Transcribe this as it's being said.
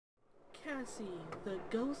Cassie, the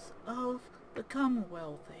ghost of the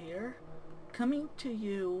Commonwealth here, coming to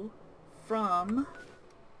you from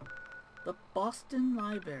the Boston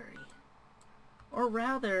Library. Or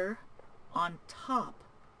rather, on top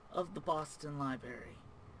of the Boston Library.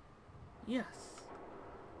 Yes.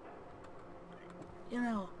 You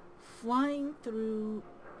know, flying through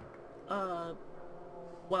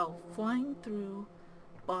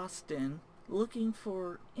Boston looking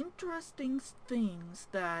for interesting things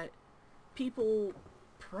that people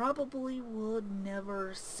probably would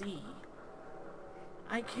never see.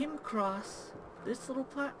 I came across this little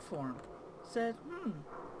platform. Said,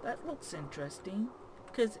 that looks interesting.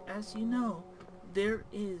 Because as you know, there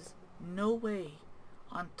is no way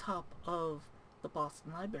on top of the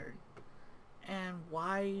Boston Library. And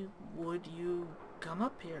why would you come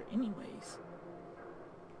up here anyways?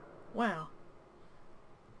 Well,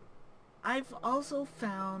 I've also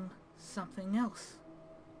found something else.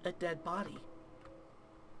 A dead body.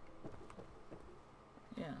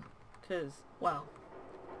 Yeah, because, well,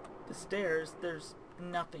 the stairs, there's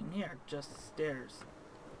nothing here, just stairs.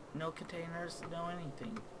 No containers, no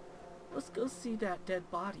anything. Let's go see that dead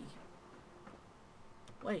body.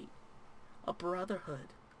 Wait, a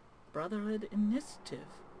brotherhood. Brotherhood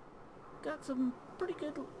initiative. Got some pretty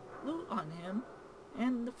good loot on him,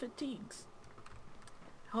 and the fatigues.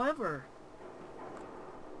 However,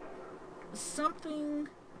 something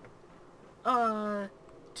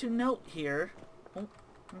to note here. Oh,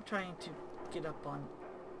 I'm trying to get up on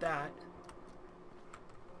that.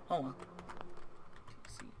 Oh well.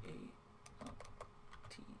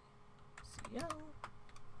 TCALTCL.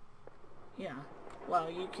 Yeah. Well,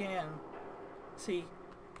 you can see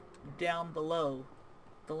down below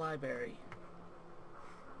the library.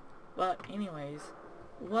 But anyways,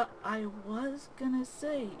 what I was gonna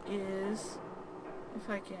say is, if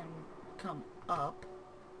I can come up,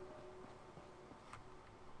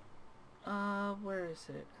 where is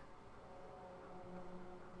it?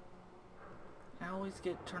 I always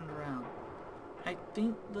get turned around. I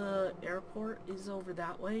think the airport is over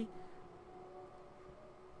that way,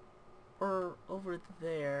 or over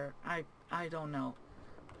there. I don't know.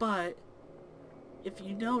 But if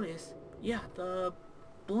you notice, yeah, the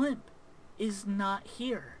blimp is not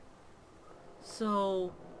here.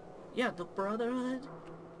 So, yeah, the Brotherhood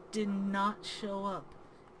did not show up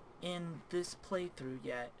in this playthrough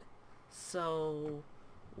yet. So,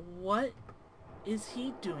 what is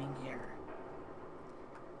he doing here?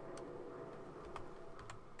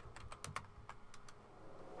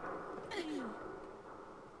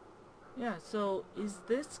 Yeah, so is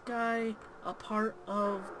this guy a part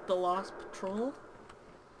of the Lost Patrol?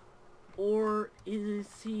 Or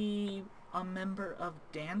is he a member of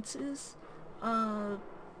Dance's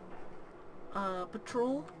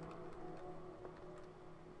patrol?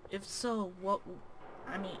 If so, what,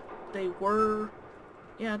 I mean, they were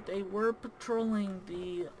patrolling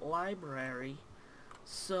the library,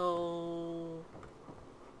 so,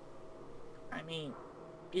 I mean,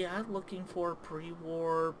 yeah, looking for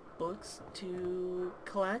pre-war books to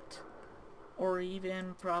collect, or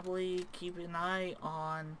even probably keep an eye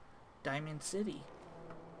on Diamond City.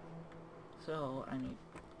 So, I mean,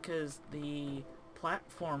 because the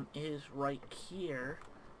platform is right here,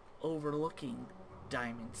 overlooking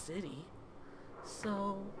Diamond City.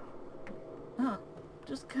 So,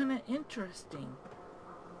 just kind of interesting.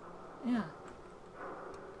 Yeah.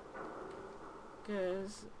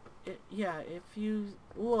 Because, yeah, if you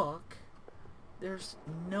look, there's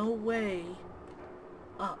no way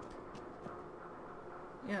up.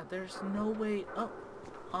 Yeah, there's no way up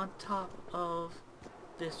on top of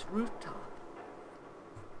this rooftop.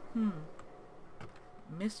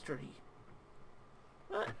 Mystery.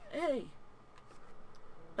 But hey,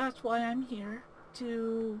 that's why I'm here,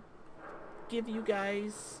 to give you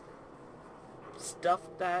guys stuff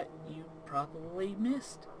that you probably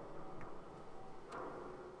missed.